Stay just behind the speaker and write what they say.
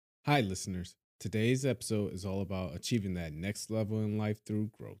Hi, listeners. Today's episode is all about achieving that next level in life through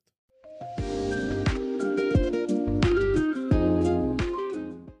growth.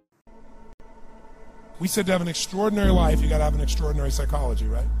 We said to have an extraordinary life, you got to have an extraordinary psychology,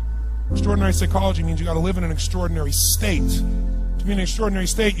 right? Extraordinary psychology means you got to live in an extraordinary state. To be in an extraordinary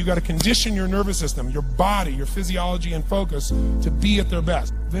state, you got to condition your nervous system, your body, your physiology and focus to be at their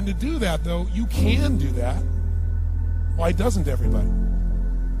best. Then to do that, though, you can do that. Why doesn't everybody?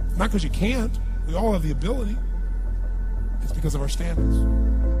 Not because you can't. We all have the ability. It's because of our standards.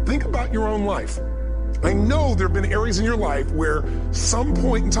 Think about your own life. I know there have been areas in your life where some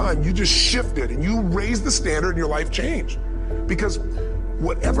point in time you just shifted and you raised the standard and your life changed. Because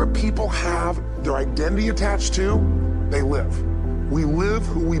whatever people have their identity attached to, they live. We live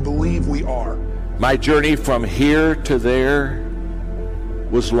who we believe we are. My journey from here to there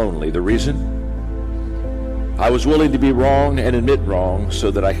was lonely. The reason? I was willing to be wrong and admit wrong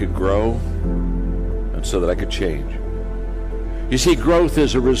so that I could grow and so that I could change. You see, growth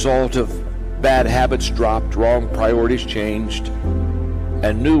is a result of bad habits dropped, wrong priorities changed,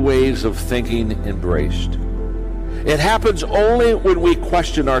 and new ways of thinking embraced. It happens only when we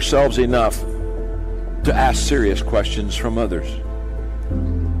question ourselves enough to ask serious questions from others.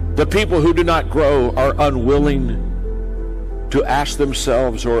 The people who do not grow are unwilling to ask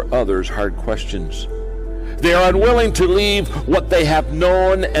themselves or others hard questions. They are unwilling to leave what they have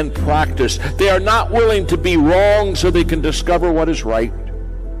known and practiced. They are not willing to be wrong so they can discover what is right.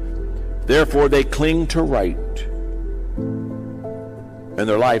 Therefore, they cling to right, and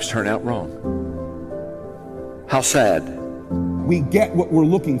their lives turn out wrong. How sad. We get what we're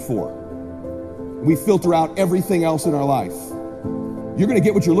looking for. We filter out everything else in our life. You're going to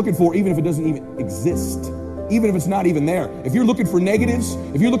get what you're looking for even if it doesn't even exist, even if it's not even there. If you're looking for negatives,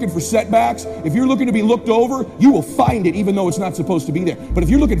 if you're looking for setbacks, if you're looking to be looked over, you will find it even though it's not supposed to be there. But if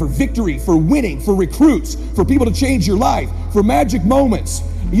you're looking for victory, for winning, for recruits, for people to change your life, for magic moments,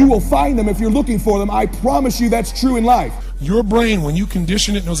 you will find them if you're looking for them. I promise you that's true in life. Your brain, when you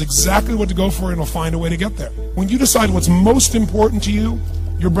condition it, knows exactly what to go for and will find a way to get there. When you decide what's most important to you,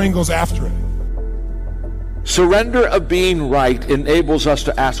 your brain goes after it. Surrender of being right enables us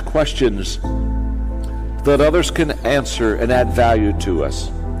to ask questions that others can answer and add value to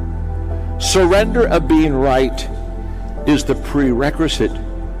us. Surrender of being right is the prerequisite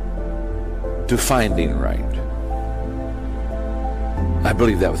to finding right. I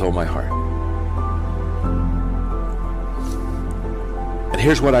believe that with all my heart. And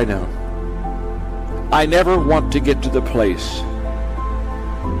here's what I know. I never want to get to the place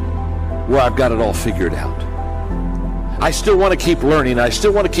where I've got it all figured out. I still want to keep learning. I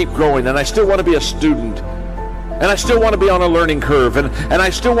still want to keep growing. And I still want to be a student. And I still want to be on a learning curve. And I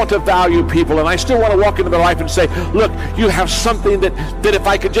still want to value people. And I still want to walk into their life and say, look, you have something that if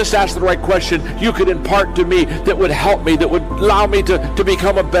I could just ask the right question, you could impart to me that would help me, that would allow me to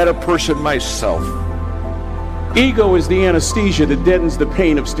become a better person myself. Ego is the anesthesia that deadens the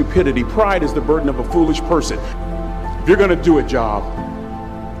pain of stupidity. Pride is the burden of a foolish person. If you're going to do a job,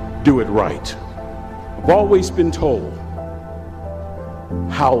 do it right. I've always been told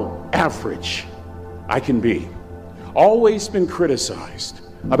how average I can be. Always been criticized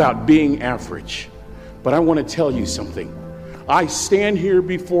about being average. But I want to tell you something. I stand here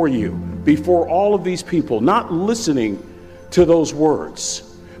before you, before all of these people, not listening to those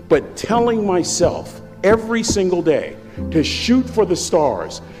words, but telling myself every single day to shoot for the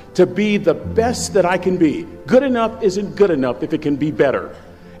stars, to be the best that I can be. Good enough isn't good enough if it can be better.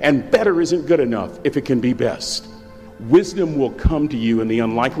 And better isn't good enough if it can be best. Wisdom will come to you in the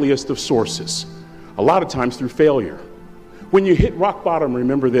unlikeliest of sources, a lot of times through failure. When you hit rock bottom,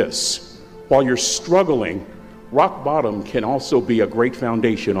 remember this. While you're struggling, rock bottom can also be a great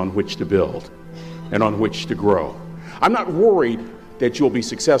foundation on which to build and on which to grow. I'm not worried that you'll be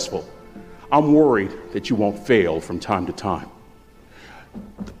successful. I'm worried that you won't fail from time to time.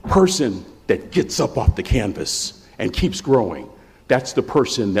 The person that gets up off the canvas and keeps growing, that's the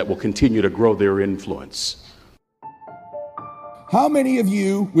person that will continue to grow their influence. How many of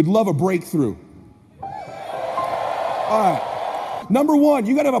you would love a breakthrough? All right. Number one,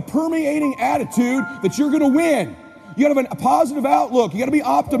 you got to have a permeating attitude that you're going to win. You got to have a positive outlook. You got to be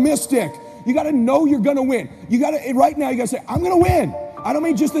optimistic. You got to know you're going to win. You got to, right now, you got to say, I'm going to win. I don't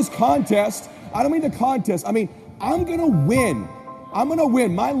mean just this contest. I don't mean the contest. I mean, I'm going to win. I'm going to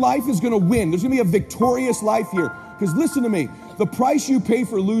win. My life is going to win. There's going to be a victorious life here. Because listen to me, the price you pay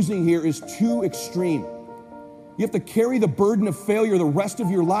for losing here is too extreme. You have to carry the burden of failure the rest of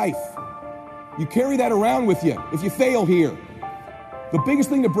your life. You carry that around with you if you fail here. The biggest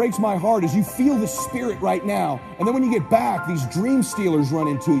thing that breaks my heart is you feel the spirit right now, and then when you get back, these dream stealers run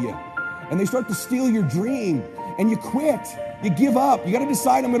into you, and they start to steal your dream, and you quit. You give up. You got to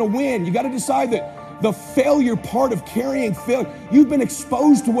decide I'm going to win. You got to decide that the failure part of carrying failure, you've been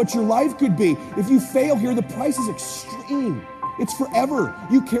exposed to what your life could be. If you fail here, the price is extreme. It's forever.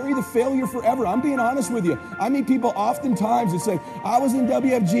 You carry the failure forever. I'm being honest with you. I meet people oftentimes that say, I was in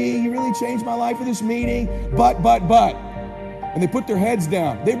WFG, you really changed my life with this meeting, but. And they put their heads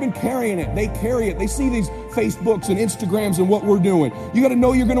down. They've been carrying it. They carry it. They see these Facebooks and Instagrams and what we're doing. You got to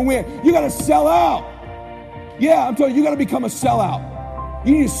know you're going to win. You got to sell out. Yeah, I'm telling you, you got to become a sellout.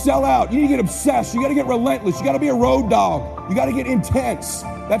 You need to sell out. You need to get obsessed. You got to get relentless. You got to be a road dog. You got to get intense.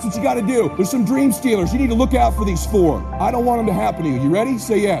 That's what you got to do. There's some dream stealers. You need to look out for these 4. I don't want them to happen to you. You ready?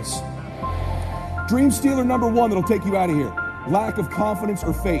 Say yes. Dream stealer number 1 that'll take you out of here. Lack of confidence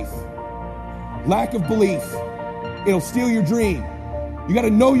or faith. Lack of belief. It'll steal your dream. You got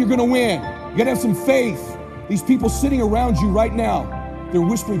to know you're going to win. You got to have some faith. These people sitting around you right now, they're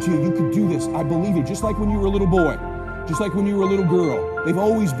whispering to you, you could do this. I believe it. Just like when you were a little boy. Just like when you were a little girl. They've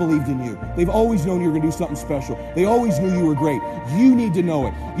always believed in you. They've always known you were going to do something special. They always knew you were great. You need to know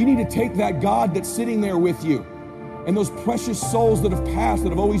it. You need to take that God that's sitting there with you and those precious souls that have passed, that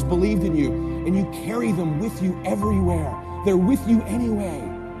have always believed in you, and you carry them with you everywhere. They're with you anyway.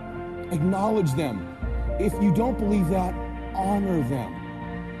 Acknowledge them. If you don't believe that, honor them.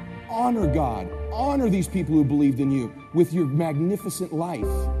 Honor God. Honor these people who believed in you with your magnificent life.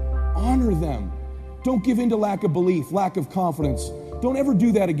 Honor them. Don't give in to lack of belief, lack of confidence. Don't ever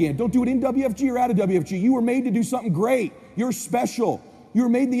do that again. Don't do it in WFG or out of WFG. You were made to do something great. You're special. You were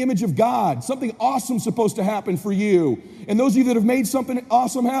made in the image of God. Something awesome's supposed to happen for you. And those of you that have made something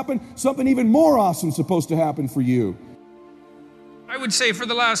awesome happen, something even more awesome's supposed to happen for you. I would say for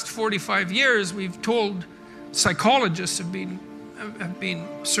the last 45 years, we've told psychologists have been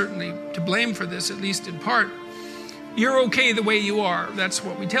certainly to blame for this, at least in part. You're okay the way you are. That's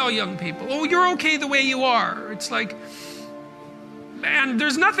what we tell young people. Oh, you're okay the way you are. It's like, and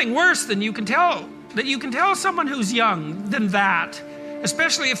there's nothing worse than you can tell someone who's young than that,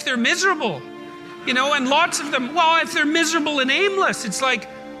 especially if they're miserable, and lots of them, well, if they're miserable and aimless, it's like,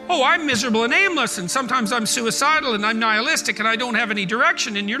 oh, I'm miserable and aimless, and sometimes I'm suicidal and I'm nihilistic and I don't have any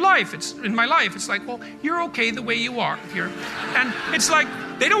direction in your life. It's in my life. It's like, well, you're okay the way you are. And it's like,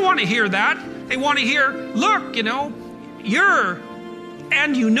 they don't want to hear that. They want to hear, look,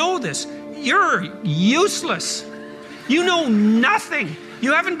 and you know this, you're useless. You know nothing.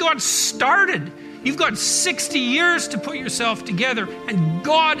 You haven't got started. You've got 60 years to put yourself together, and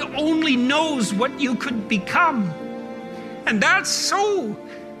God only knows what you could become. And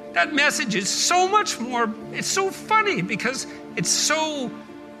that message is so much more, it's so funny because it's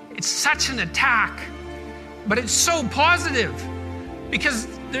such an attack, but it's so positive because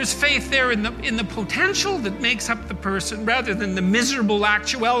there's faith there in the potential that makes up the person rather than the miserable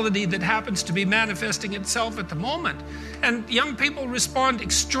actuality that happens to be manifesting itself at the moment. And young people respond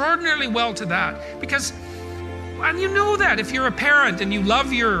extraordinarily well to that because, and you know that if you're a parent and you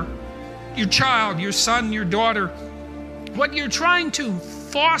love your child, your son, your daughter, what you're trying to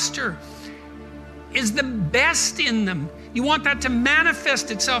foster is the best in them. You want that to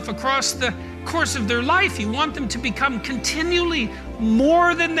manifest itself across the course of their life. You want them to become continually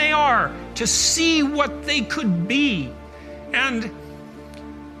more than they are, to see what they could be. And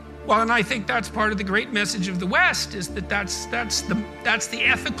I think that's part of the great message of the West, is that's the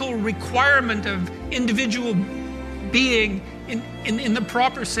ethical requirement of individual being in the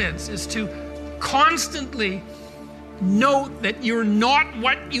proper sense, is to constantly note that you're not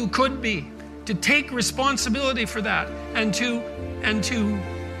what you could be, to take responsibility for that, and to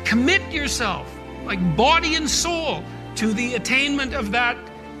commit yourself, like body and soul, to the attainment of that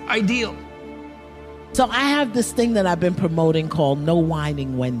ideal. So I have this thing that I've been promoting called No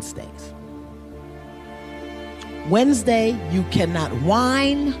Whining Wednesdays. Wednesday, you cannot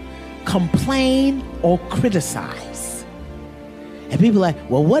whine, complain, or criticize. And people are like,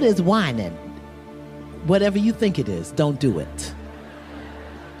 well, what is whining? Whatever you think it is, don't do it.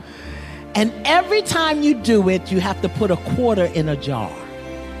 And every time you do it, you have to put a quarter in a jar.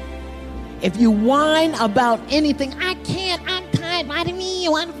 If you whine about anything, I can't, I'm tired, why do me,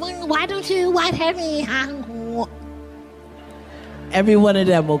 why don't you, why have me? Every one of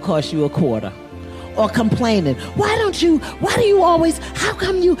them will cost you a quarter. Or complaining, why do you always, how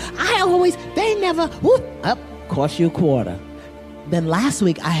come you, they never, cost you a quarter. Then last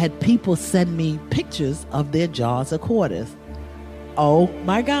week, I had people send me pictures of their jars of quarters. Oh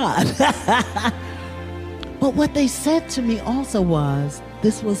my God. But what they said to me also was,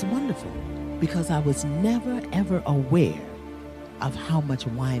 this was wonderful, because I was never, ever aware of how much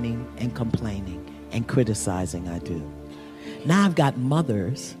whining and complaining and criticizing I do. Now I've got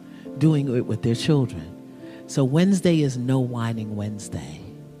mothers doing it with their children. So Wednesday is no whining Wednesday.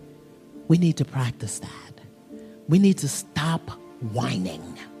 We need to practice that. We need to stop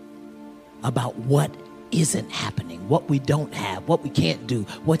whining about what isn't happening, what we don't have, what we can't do,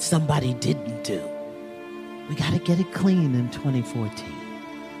 what somebody didn't do. We got to get it clean in 2014.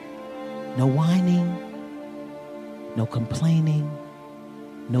 No whining, no complaining,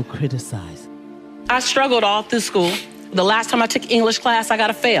 no criticizing. I struggled all through school. The last time I took English class, I got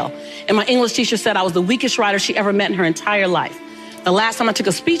a fail. And my English teacher said I was the weakest writer she ever met in her entire life. The last time I took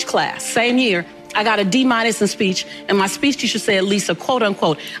a speech class, same year, I got a D- in speech, and my speech teacher said, Lisa, quote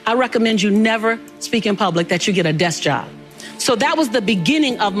unquote, I recommend you never speak in public, that you get a desk job. So that was the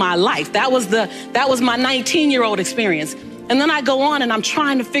beginning of my life. That was my 19-year-old experience. And then I go on and I'm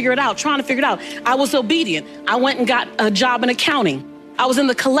trying to figure it out. I was obedient. I went and got a job in accounting. I was in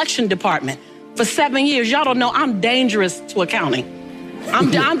the collection department for 7 years. Y'all don't know I'm dangerous to accounting.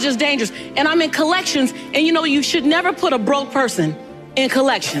 I'm just dangerous. And I'm in collections, and you know, you should never put a broke person in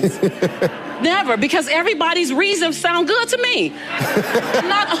collections. Never, because everybody's reasons sound good to me.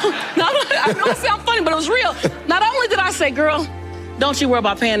 I might sound funny, but it was real. Not only did I say, girl, don't you worry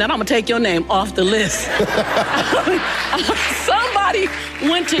about paying that, I'm gonna take your name off the list. Somebody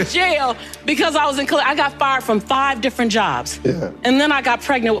went to jail because I was in I got fired from 5 different jobs. Yeah. And then I got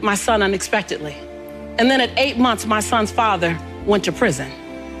pregnant with my son unexpectedly. And then at 8 months, my son's father went to prison.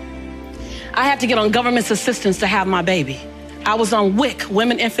 I had to get on government's assistance to have my baby. I was on WIC,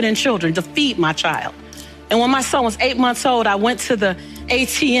 Women, Infant, and Children, to feed my child. And when my son was 8 months old, I went to the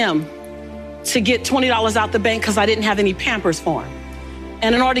ATM to get $20 out the bank because I didn't have any Pampers for him.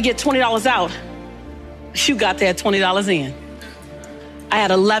 And in order to get $20 out, you got that $20 in. I had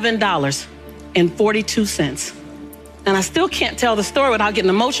 $11.42. And I still can't tell the story without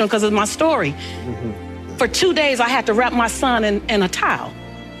getting emotional because it's my story. Mm-hmm. For 2 days, I had to wrap my son in a towel.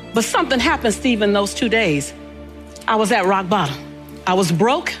 But something happened, Steve, in those 2 days. I was at rock bottom. I was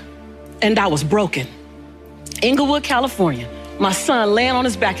broke and I was broken. Inglewood, California. My son laying on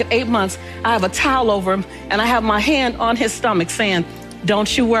his back at 8 months. I have a towel over him and I have my hand on his stomach saying,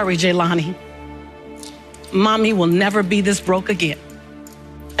 don't you worry, Jaylani. Mommy will never be this broke again.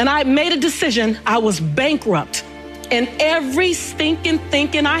 And I made a decision. I was bankrupt. And every stinking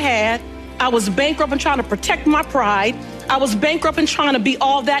thinking I had, I was bankrupt and trying to protect my pride. I was bankrupt and trying to be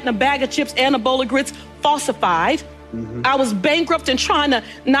all that in a bag of chips and a bowl of grits, falsified. Mm-hmm. I was bankrupt and trying to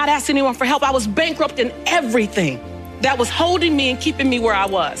not ask anyone for help. I was bankrupt in everything that was holding me and keeping me where I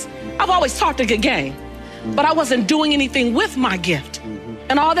was. I've always talked a good game, but I wasn't doing anything with my gift. Mm-hmm.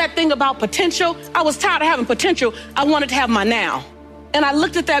 And all that thing about potential, I was tired of having potential. I wanted to have my now. And I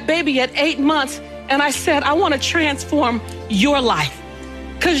looked at that baby at 8 months and I said, I want to transform your life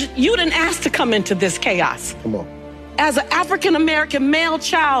because you didn't ask to come into this chaos. Come on. As an African-American male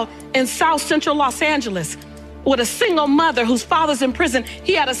child in South Central Los Angeles with a single mother whose father's in prison,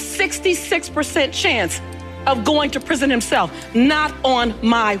 he had a 66% chance of going to prison himself. Not on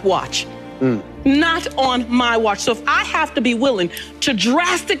my watch. Not on my watch. So if I have to be willing to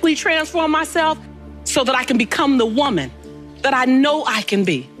drastically transform myself so that I can become the woman that I know I can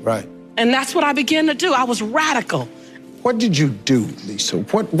be. Right. And that's what I began to do. I was radical. What did you do, Lisa?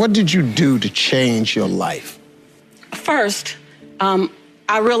 What did you do to change your life? First, I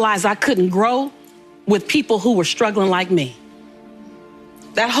realized I couldn't grow with people who were struggling like me.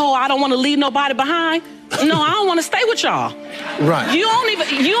 That whole, I don't want to leave nobody behind. No, I don't want to stay with y'all. Right. You don't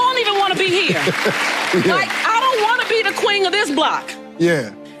even want to be here. Yeah. Like, I don't want to be the queen of this block.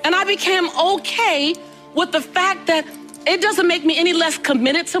 Yeah. And I became okay with the fact that it doesn't make me any less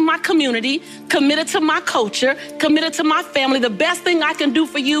committed to my community, committed to my culture, committed to my family. The best thing I can do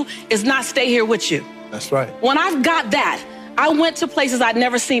for you is not stay here with you. That's right. When I've got that, I went to places I'd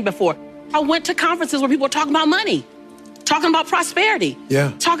never seen before. I went to conferences where people were talking about money, talking about prosperity,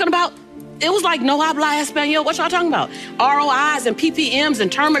 talking about, it was like, no habla español. What y'all talking about? ROIs and PPMs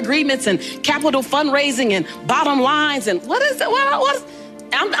and term agreements and capital fundraising and bottom lines and what is it?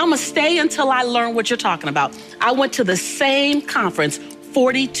 I'm going to stay until I learn what you're talking about. I went to the same conference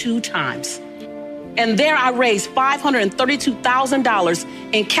 42 times. And there I raised $532,000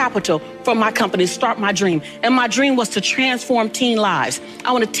 in capital for my company to start my dream. And my dream was to transform teen lives.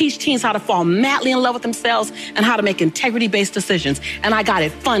 I want to teach teens how to fall madly in love with themselves and how to make integrity-based decisions. And I got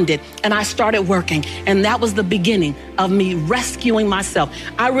it funded and I started working. And that was the beginning of me rescuing myself.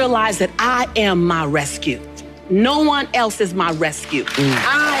 I realized that I am my rescue. No one else is my rescue.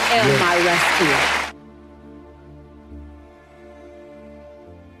 I am my rescue.